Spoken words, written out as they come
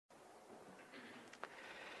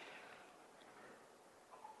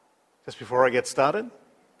Just before I get started,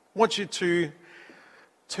 I want you to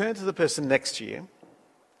turn to the person next to you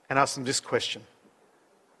and ask them this question.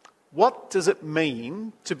 What does it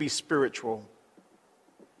mean to be spiritual?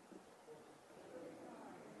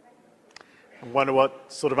 I wonder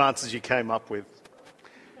what sort of answers you came up with.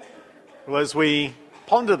 Well, as we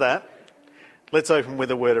ponder that, let's open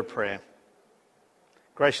with a word of prayer.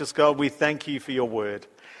 Gracious God, we thank you for your word.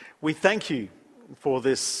 We thank you for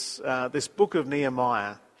this book of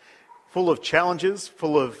Nehemiah, full of challenges,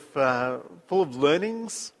 full of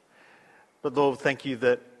learnings. But Lord, thank you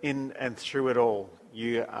that in and through it all,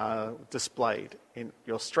 you are displayed in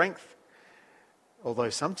your strength, although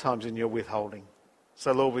sometimes in your withholding.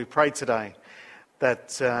 So Lord, we pray today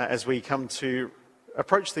that as we come to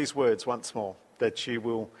approach these words once more, that you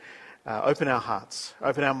will open our hearts,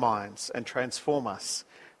 open our minds, and transform us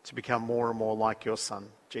to become more and more like your Son,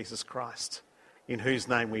 Jesus Christ, in whose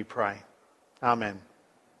name we pray. Amen.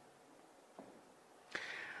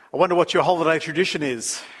 I wonder what your holiday tradition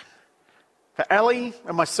is. For Ali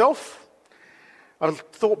and myself, I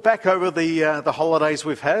thought back over the holidays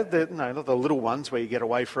we've had. Not the little ones where you get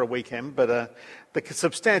away for a weekend, but the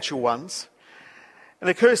substantial ones. And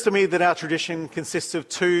it occurs to me that our tradition consists of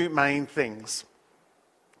two main things: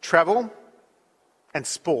 travel and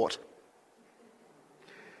sport.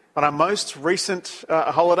 On our most recent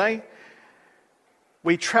holiday,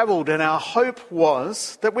 we travelled, and our hope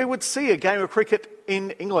was that we would see a game of cricket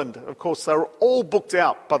in England. Of course, they were all booked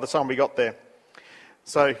out by the time we got there.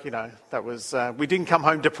 So, that was, we didn't come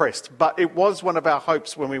home depressed, but it was one of our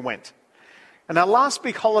hopes when we went. And our last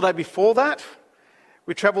big holiday before that,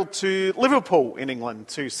 we travelled to Liverpool in England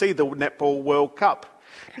to see the Netball World Cup.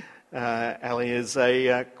 Ali is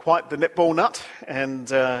quite the netball nut, and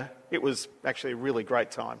it was actually a really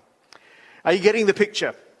great time. Are you getting the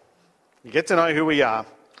picture? You get to know who we are.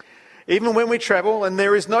 Even when we travel and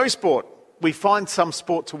there is no sport, we find some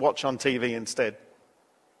sport to watch on TV instead.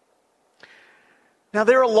 Now,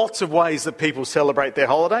 there are lots of ways that people celebrate their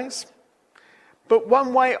holidays, but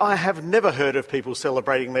one way I have never heard of people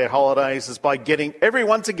celebrating their holidays is by getting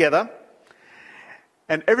everyone together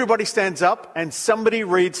and everybody stands up and somebody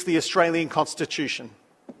reads the Australian Constitution.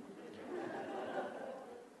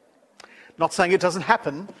 Not saying it doesn't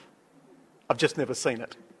happen, I've just never seen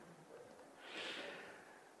it.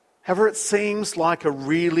 However, it seems like a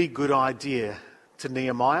really good idea to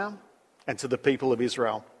Nehemiah and to the people of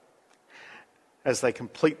Israel as they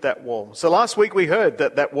complete that wall. So last week we heard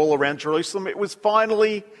that wall around Jerusalem, it was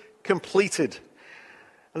finally completed.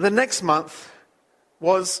 And the next month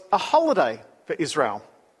was a holiday for Israel.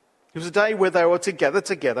 It was a day where they were to gather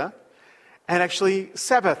together and actually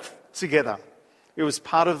Sabbath together. It was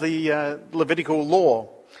part of the Levitical law.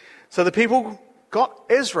 So the people got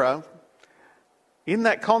Ezra. In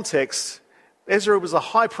that context, Ezra was a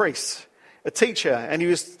high priest, a teacher, and he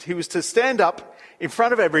was to stand up in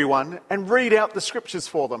front of everyone and read out the scriptures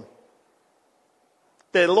for them,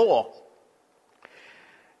 their law.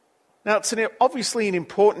 Now, it's obviously an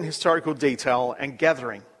important historical detail and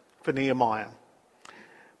gathering for Nehemiah.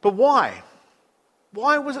 But why?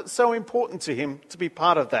 Why was it so important to him to be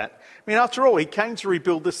part of that? I mean, after all, he came to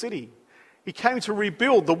rebuild the city. He came to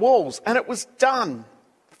rebuild the walls, and it was done,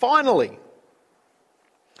 finally.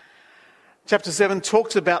 Chapter 7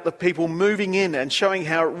 talks about the people moving in and showing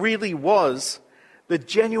how it really was the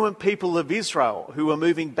genuine people of Israel who were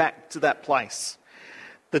moving back to that place.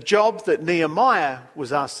 The job that Nehemiah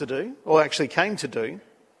was asked to do, or actually came to do,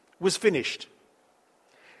 was finished.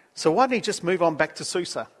 So why didn't he just move on back to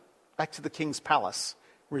Susa, back to the king's palace,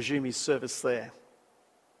 resume his service there?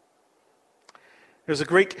 There was a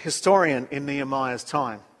Greek historian in Nehemiah's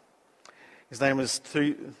time. His name was,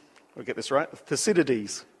 we'll get this right,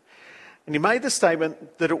 Thucydides. And he made the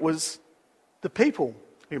statement that it was the people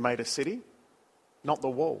who made a city, not the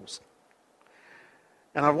walls.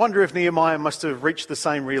 And I wonder if Nehemiah must have reached the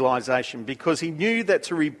same realisation, because he knew that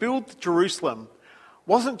to rebuild Jerusalem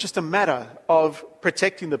wasn't just a matter of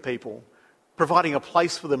protecting the people, providing a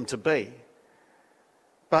place for them to be,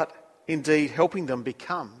 but indeed helping them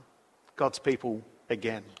become God's people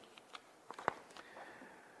again.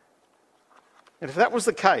 And if that was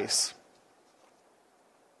the case,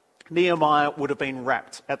 Nehemiah would have been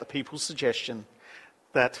rapt at the people's suggestion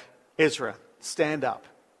that Ezra stand up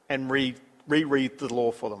and reread the law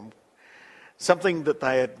for them. Something that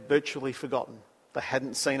they had virtually forgotten. They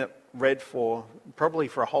hadn't seen it read probably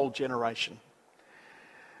for a whole generation.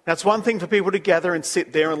 Now, it's one thing for people to gather and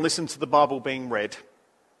sit there and listen to the Bible being read.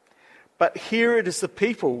 But here it is the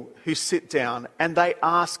people who sit down and they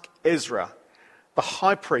ask Ezra, the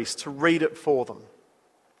high priest, to read it for them,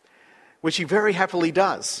 which he very happily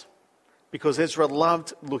does. because Ezra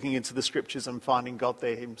loved looking into the scriptures and finding God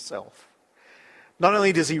there himself. Not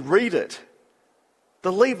only does he read it,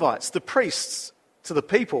 the Levites, the priests to the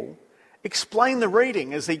people, explain the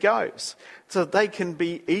reading as he goes so that they can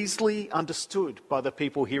be easily understood by the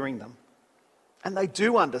people hearing them. And they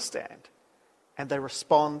do understand, and they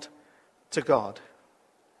respond to God.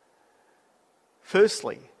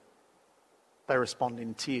 Firstly, they respond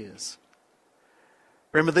in tears.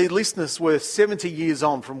 Remember, the listeners were 70 years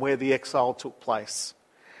on from where the exile took place.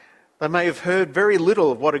 They may have heard very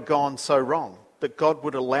little of what had gone so wrong, that God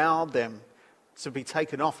would allow them to be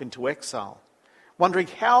taken off into exile, wondering,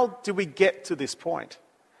 how did we get to this point?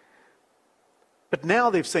 But now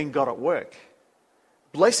they've seen God at work,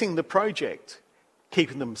 blessing the project,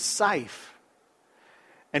 keeping them safe,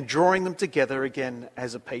 and drawing them together again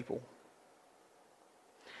as a people.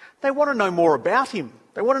 They want to know more about him.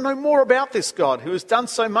 They want to know more about this God who has done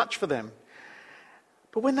so much for them.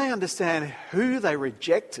 But when they understand who they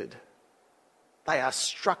rejected, they are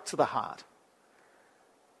struck to the heart.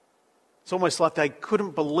 It's almost like they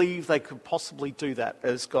couldn't believe they could possibly do that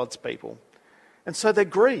as God's people. And so they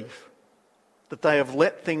grieve that they have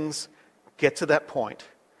let things get to that point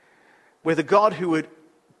where the God who would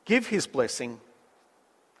give his blessing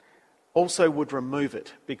also would remove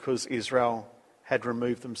it because Israel had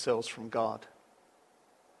removed themselves from God.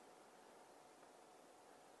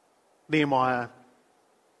 Nehemiah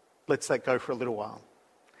lets that go for a little while.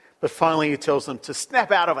 But finally he tells them to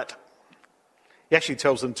snap out of it. He actually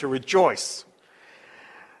tells them to rejoice,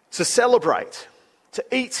 to celebrate, to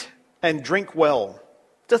eat and drink well,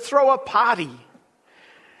 to throw a party.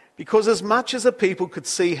 Because as much as the people could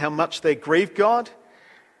see how much they grieved God,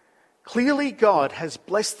 clearly God has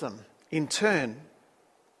blessed them in turn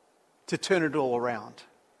to turn it all around.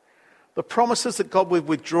 The promises that God would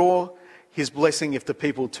withdraw his blessing if the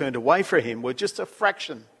people turned away from him were just a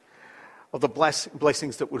fraction of the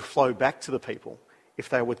blessings that would flow back to the people if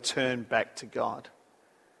they would turn back to God.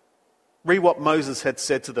 Read what Moses had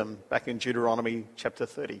said to them back in Deuteronomy chapter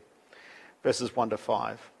 30, verses 1 to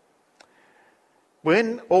 5.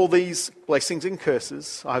 When all these blessings and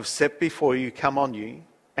curses I have set before you come on you,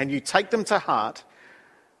 and you take them to heart,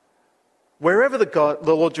 wherever the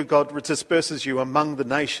Lord your God disperses you among the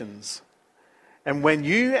nations, and when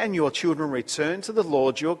you and your children return to the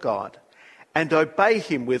Lord your God and obey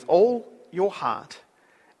him with all your heart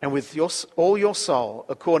and with all your soul,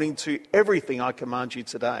 according to everything I command you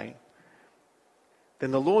today, then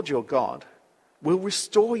the Lord your God will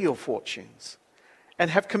restore your fortunes and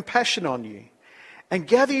have compassion on you and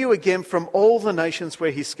gather you again from all the nations where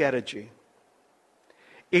he scattered you.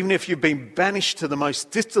 Even if you've been banished to the most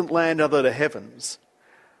distant land under the heavens,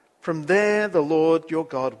 from there the Lord your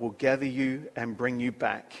God will gather you and bring you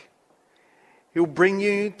back. He'll bring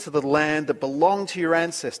you to the land that belonged to your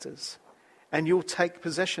ancestors, and you'll take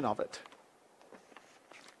possession of it.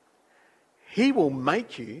 He will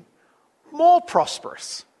make you more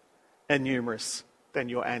prosperous and numerous than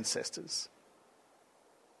your ancestors.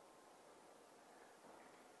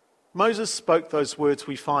 Moses spoke those words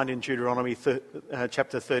we find in Deuteronomy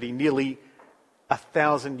chapter 30 nearly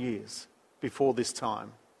 1,000 years before this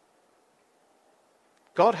time.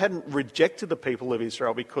 God hadn't rejected the people of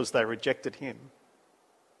Israel because they rejected him.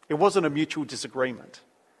 It wasn't a mutual disagreement.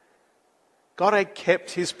 God had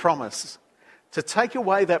kept his promise to take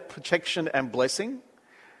away that protection and blessing,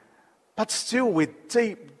 but still with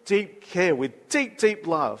deep, deep care, with deep, deep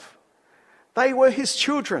love. They were his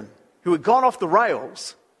children who had gone off the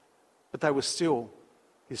rails, but they were still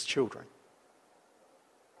his children.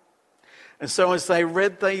 And so as they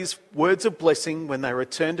read these words of blessing when they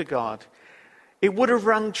returned to God, it would have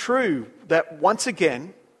rung true that once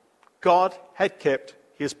again, God had kept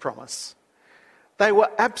his promise. They were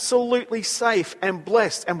absolutely safe and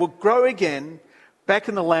blessed and would grow again back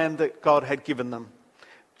in the land that God had given them,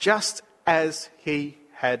 just as he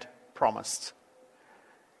had promised.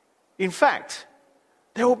 In fact,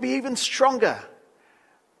 they will be even stronger,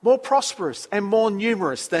 more prosperous and more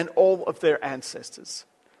numerous than all of their ancestors.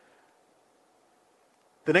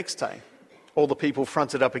 The next day, all the people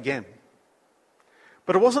fronted up again.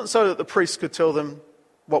 But it wasn't so that the priests could tell them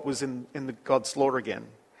what was in God's law again.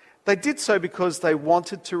 They did so because they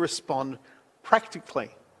wanted to respond practically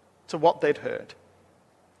to what they'd heard.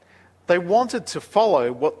 They wanted to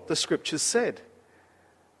follow what the scriptures said,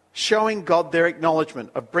 showing God their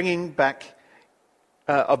acknowledgement of bringing back,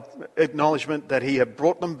 acknowledgement that he had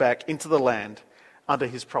brought them back into the land under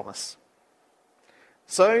his promise.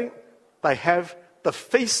 So they have the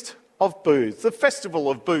Feast of Booths, the Festival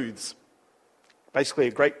of Booths, basically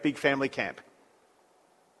a great big family camp.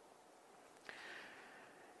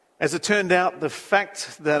 As it turned out, the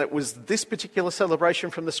fact that it was this particular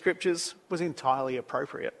celebration from the scriptures was entirely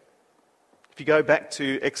appropriate. If you go back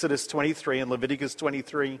to Exodus 23 and Leviticus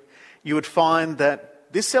 23, you would find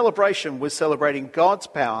that this celebration was celebrating God's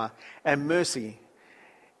power and mercy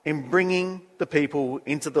in bringing the people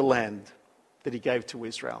into the land that he gave to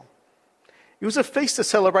Israel. It was a feast to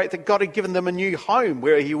celebrate that God had given them a new home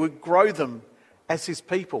where he would grow them as his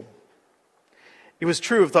people. It was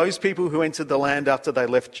true of those people who entered the land after they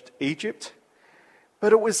left Egypt,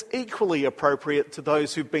 but it was equally appropriate to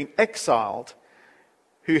those who've been exiled,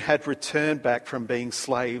 who had returned back from being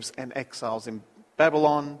slaves and exiles in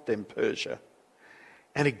Babylon, then Persia.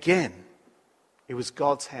 And again, it was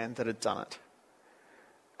God's hand that had done it.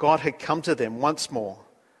 God had come to them once more,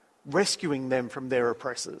 rescuing them from their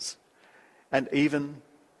oppressors and even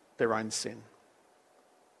their own sin.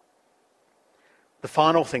 The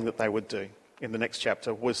final thing that they would do in the next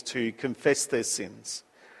chapter was to confess their sins.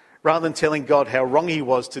 Rather than telling God how wrong he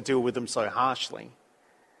was to deal with them so harshly,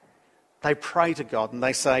 they pray to God and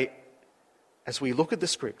they say, as we look at the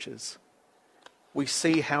scriptures, we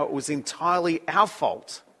see how it was entirely our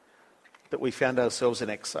fault that we found ourselves in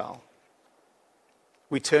exile.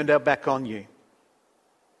 We turned our back on you,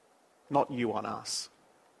 not you on us.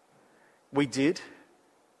 We did,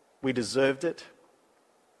 we deserved it,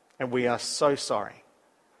 and we are so sorry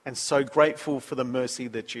and so grateful for the mercy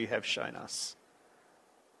that you have shown us.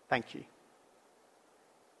 Thank you.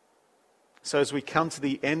 So as we come to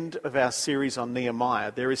the end of our series on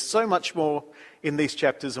Nehemiah, there is so much more in these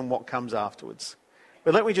chapters and what comes afterwards.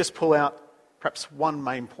 But let me just pull out perhaps one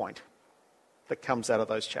main point that comes out of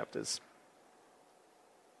those chapters.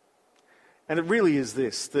 And it really is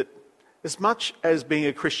this, that as much as being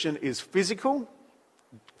a Christian is physical,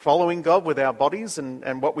 following God with our bodies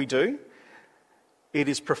and what we do, it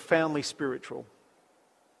is profoundly spiritual.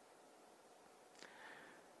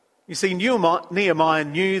 You see, Nehemiah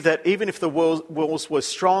knew that even if the walls were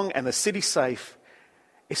strong and the city safe,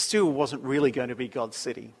 it still wasn't really going to be God's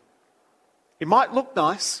city. It might look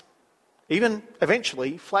nice, even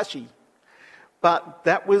eventually flashy, but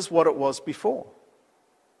that was what it was before.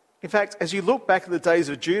 In fact, as you look back at the days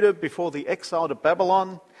of Judah before the exile to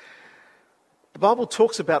Babylon, the Bible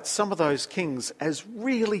talks about some of those kings as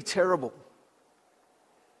really terrible.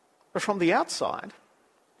 But from the outside,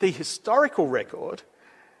 the historical record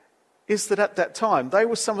is that at that time, they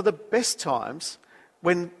were some of the best times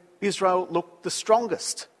when Israel looked the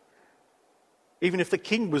strongest, even if the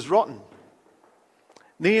king was rotten.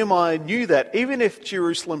 Nehemiah knew that even if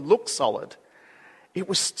Jerusalem looked solid, it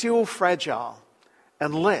was still fragile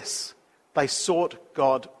unless they sought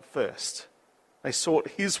God first. They sought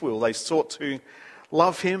his will. They sought to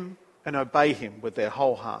love him and obey him with their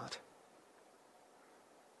whole heart.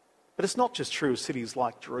 But it's not just true of cities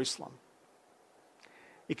like Jerusalem.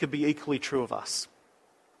 It could be equally true of us.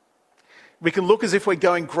 We can look as if we're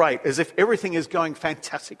going great, as if everything is going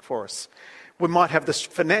fantastic for us. We might have the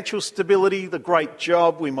financial stability, the great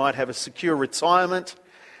job, we might have a secure retirement,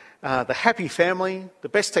 the happy family, the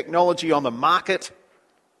best technology on the market,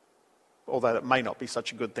 although that may not be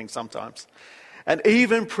such a good thing sometimes, and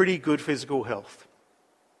even pretty good physical health.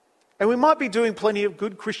 And we might be doing plenty of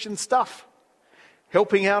good Christian stuff,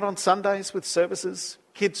 helping out on Sundays with services,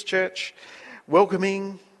 kids' church,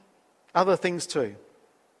 welcoming, other things too.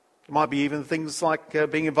 It might be even things like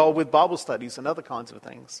being involved with Bible studies and other kinds of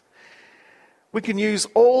things. We can use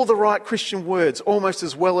all the right Christian words almost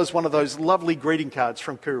as well as one of those lovely greeting cards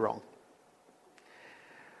from Coorong.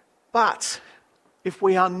 But if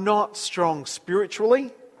we are not strong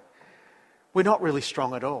spiritually, we're not really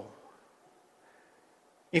strong at all.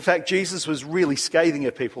 In fact, Jesus was really scathing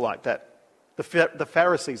at people like that, the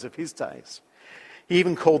Pharisees of his days. He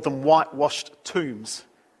even called them whitewashed tombs.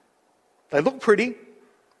 They look pretty,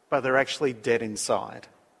 but they're actually dead inside.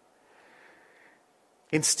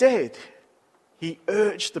 Instead, he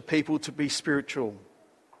urged the people to be spiritual,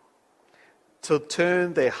 to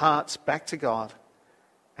turn their hearts back to God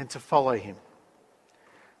and to follow him.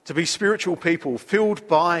 To be spiritual people filled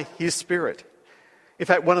by his Spirit. In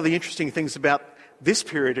fact, one of the interesting things about this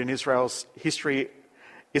period in Israel's history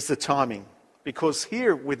is the timing. Because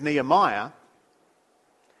here with Nehemiah,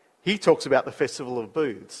 he talks about the Festival of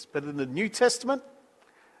Booths. But in the New Testament,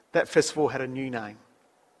 that festival had a new name.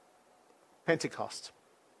 Pentecost.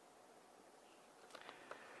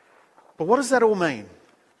 But what does that all mean?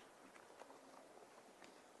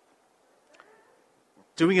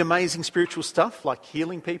 Doing amazing spiritual stuff like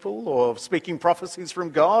healing people or speaking prophecies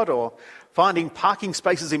from God or finding parking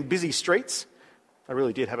spaces in busy streets. I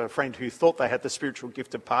really did have a friend who thought they had the spiritual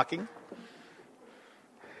gift of parking.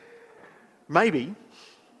 Maybe.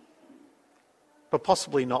 but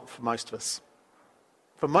possibly not for most of us.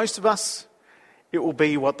 For most of us, it will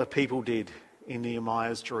be what the people did in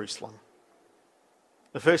Nehemiah's Jerusalem.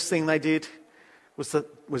 The first thing they did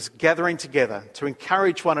was gathering together to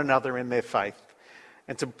encourage one another in their faith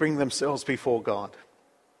and to bring themselves before God.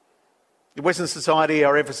 In Western society,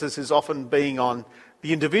 our emphasis is often being on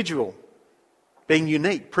the individual, being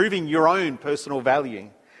unique, proving your own personal value.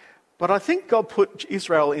 But I think God put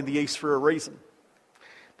Israel in the East for a reason.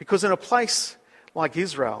 Because in a place like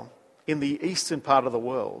Israel, in the eastern part of the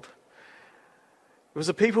world, it was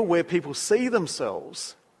a people where people see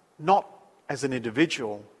themselves not as an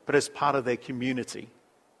individual, but as part of their community.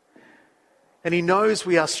 And he knows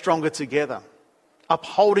we are stronger together,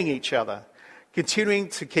 upholding each other, continuing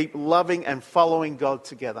to keep loving and following God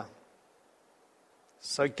together.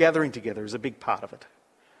 So gathering together is a big part of it.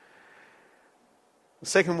 The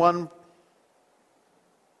second one,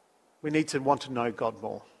 we need to want to know God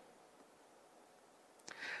more.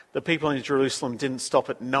 The people in Jerusalem didn't stop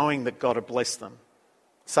at knowing that God had blessed them,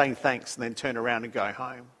 saying thanks, and then turn around and go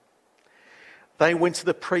home. They went to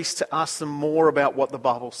the priest to ask them more about what the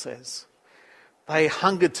Bible says. They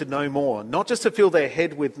hungered to know more, not just to fill their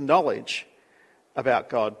head with knowledge about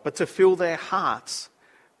God, but to fill their hearts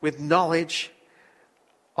with knowledge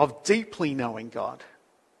of deeply knowing God.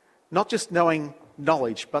 Not just knowing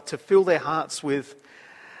knowledge, but to fill their hearts with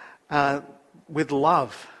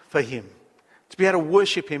love for him, to be able to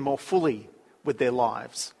worship him more fully with their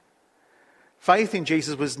lives. Faith in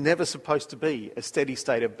Jesus was never supposed to be a steady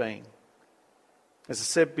state of being. As I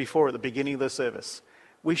said before at the beginning of the service,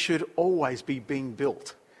 we should always be being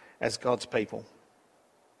built as God's people.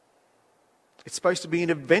 It's supposed to be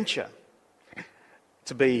an adventure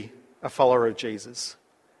to be a follower of Jesus,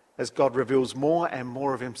 as God reveals more and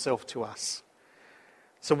more of himself to us.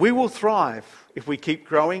 So we will thrive if we keep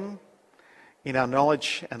growing in our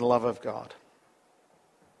knowledge and love of God.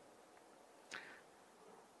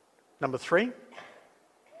 Number 3,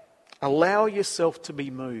 allow yourself to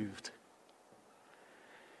be moved.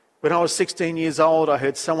 When I was 16 years old, I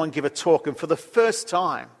heard someone give a talk, and for the first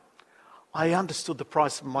time, I understood the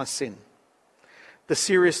price of my sin, the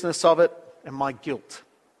seriousness of it, and my guilt.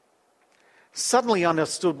 Suddenly I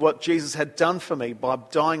understood what Jesus had done for me by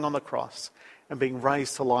dying on the cross and being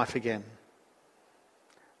raised to life again.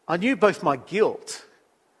 I knew both my guilt,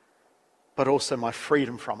 but also my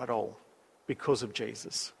freedom from it all because of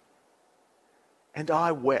Jesus. And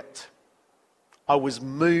I wept. I was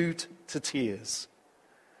moved to tears.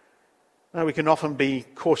 Now, we can often be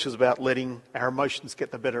cautious about letting our emotions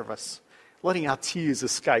get the better of us, letting our tears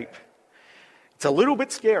escape. It's a little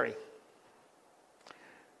bit scary.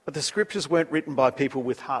 But the scriptures weren't written by people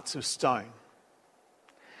with hearts of stone.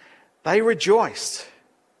 They rejoiced.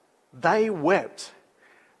 They wept.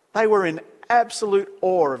 They were in absolute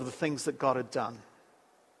awe of the things that God had done.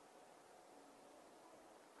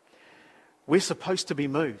 We're supposed to be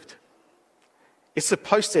moved. It's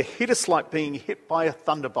supposed to hit us like being hit by a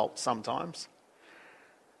thunderbolt sometimes.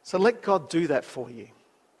 So let God do that for you.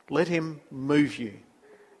 Let him move you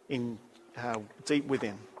in deep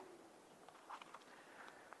within.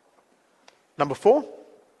 Number 4,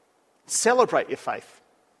 celebrate your faith.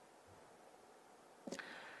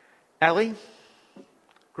 Ali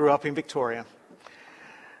grew up in Victoria,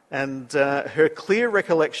 and her clear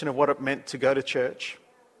recollection of what it meant to go to church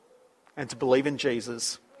and to believe in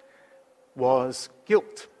Jesus was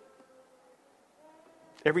guilt.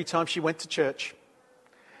 Every time she went to church,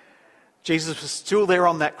 Jesus was still there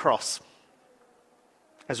on that cross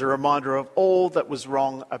as a reminder of all that was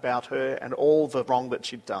wrong about her and all the wrong that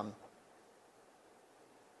she'd done.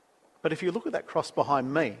 But if you look at that cross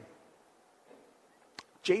behind me,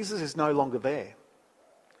 Jesus is no longer there.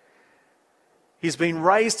 He's been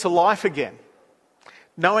raised to life again,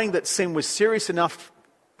 knowing that sin was serious enough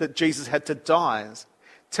that Jesus had to die,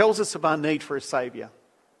 tells us of our need for a Saviour.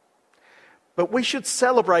 But we should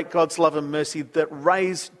celebrate God's love and mercy that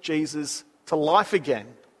raised Jesus to life again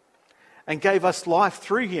and gave us life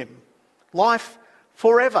through him, life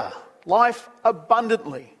forever, life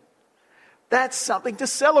abundantly. That's something to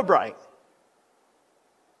celebrate.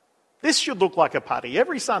 This should look like a party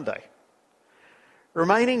every Sunday.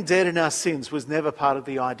 Remaining dead in our sins was never part of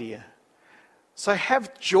the idea. So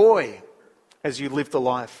have joy as you live the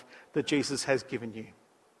life that Jesus has given you,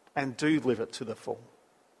 and do live it to the full.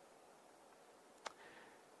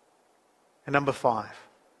 And number 5,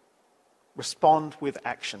 respond with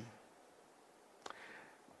action.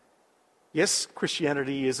 Yes,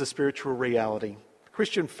 Christianity is a spiritual reality.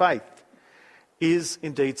 Christian faith is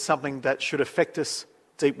indeed something that should affect us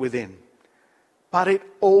deep within. But it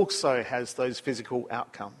also has those physical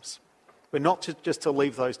outcomes. We're not just to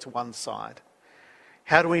leave those to one side.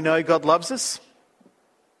 How do we know God loves us?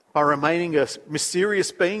 By remaining a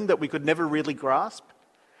mysterious being that we could never really grasp?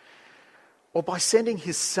 Or by sending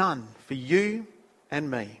his Son for you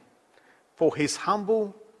and me, for his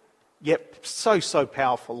humble yet so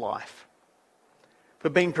powerful life, for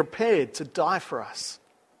being prepared to die for us?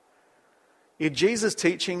 In Jesus'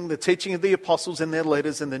 teaching, the teaching of the apostles in their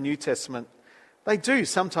letters in the New Testament, they do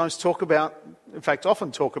sometimes talk about, in fact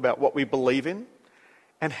often talk about what we believe in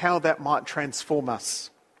and how that might transform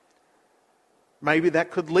us. Maybe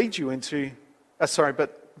that could lead you into,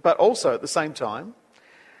 but also at the same time,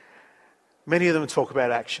 many of them talk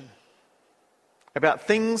about action, about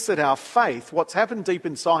things that our faith, what's happened deep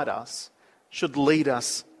inside us, should lead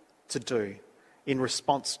us to do in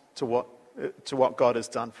response to what God has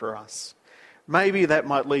done for us. Maybe that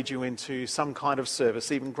might lead you into some kind of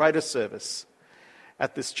service, even greater service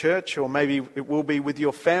at this church, or maybe it will be with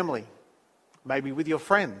your family, maybe with your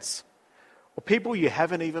friends, or people you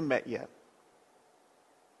haven't even met yet.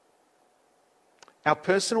 Our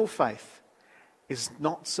personal faith is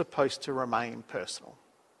not supposed to remain personal.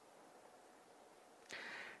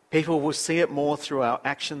 People will see it more through our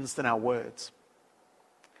actions than our words.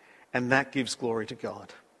 And that gives glory to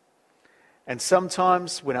God. And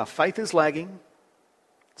sometimes when our faith is lagging,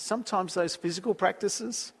 sometimes those physical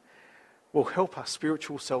practices will help our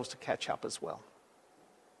spiritual selves to catch up as well.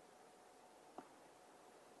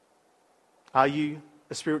 Are you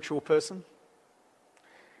a spiritual person?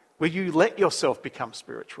 Will you let yourself become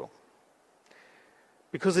spiritual?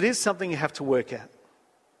 Because it is something you have to work at.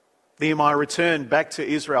 Nehemiah returned back to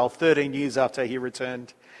Israel 13 years after he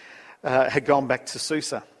had gone back to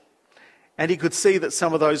Susa. And he could see that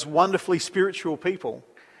some of those wonderfully spiritual people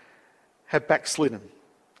had backslidden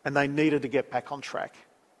and they needed to get back on track.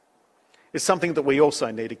 It's something that we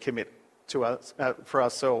also need to commit to us, for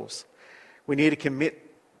ourselves. We need to commit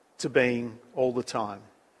to being all the time.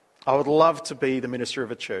 I would love to be the minister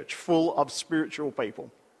of a church full of spiritual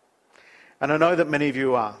people. And I know that many of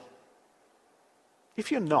you are.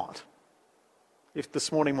 If you're not, if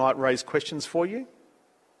this morning might raise questions for you,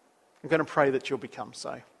 I'm going to pray that you'll become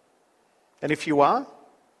so. And if you are,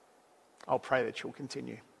 I'll pray that you'll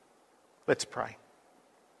continue. Let's pray.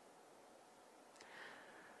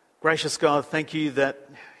 Gracious God, thank you that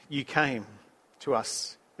you came to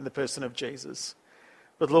us in the person of Jesus.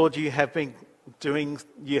 But Lord, you have been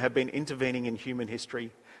intervening in human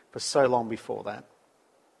history for so long before that.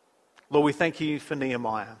 Lord, we thank you for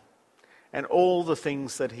Nehemiah and all the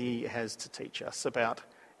things that he has to teach us about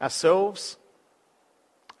ourselves,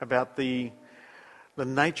 about the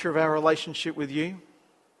nature of our relationship with you,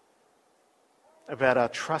 about our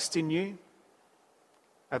trust in you,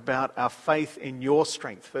 about our faith in your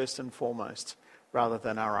strength first and foremost, rather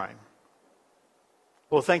than our own.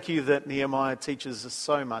 Lord, thank you that Nehemiah teaches us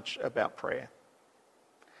so much about prayer,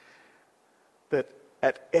 that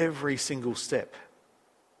at every single step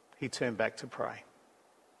he turned back to pray.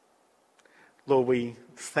 Lord, we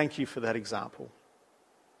thank you for that example.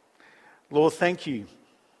 Lord, thank you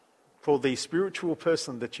for the spiritual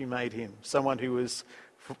person that you made him, someone who was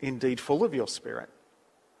indeed full of your spirit,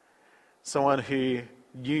 someone who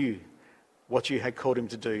knew what you had called him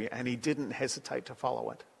to do and he didn't hesitate to follow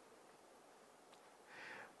it.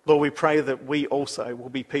 Lord, we pray that we also will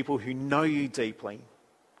be people who know you deeply,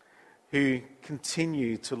 who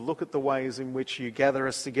continue to look at the ways in which you gather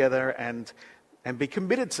us together and be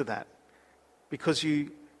committed to that, because you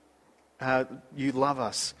love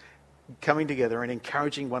us coming together and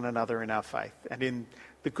encouraging one another in our faith and in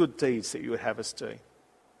the good deeds that you would have us do.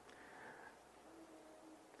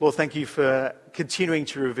 Lord, thank you for continuing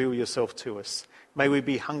to reveal yourself to us. May we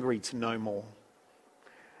be hungry to know more.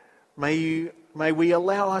 May we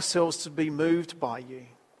allow ourselves to be moved by you.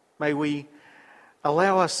 May we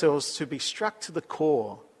allow ourselves to be struck to the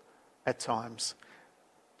core at times,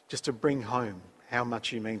 just to bring home how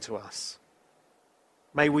much you mean to us.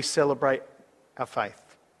 May we celebrate our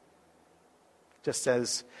faith. Just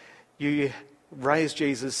as you raised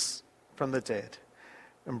Jesus from the dead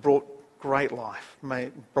and brought great life,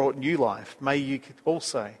 brought new life, may you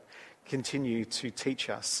also continue to teach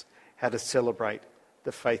us how to celebrate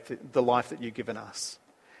the faith, the life that you've given us.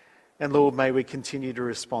 And Lord, may we continue to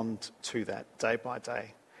respond to that day by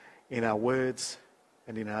day in our words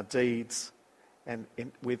and in our deeds and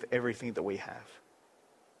with everything that we have.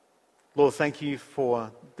 Lord, thank you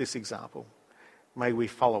for this example. May we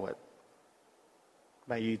follow it.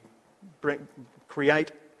 May you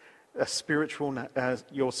create a spiritual,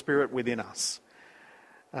 your spirit within us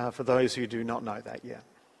for those who do not know that yet.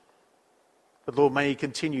 But Lord, may you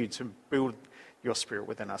continue to build your spirit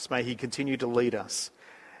within us. May he continue to lead us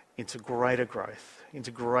into greater growth, into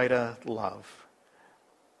greater love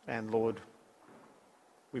And Lord,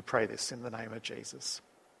 we pray this in the name of Jesus.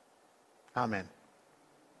 Amen.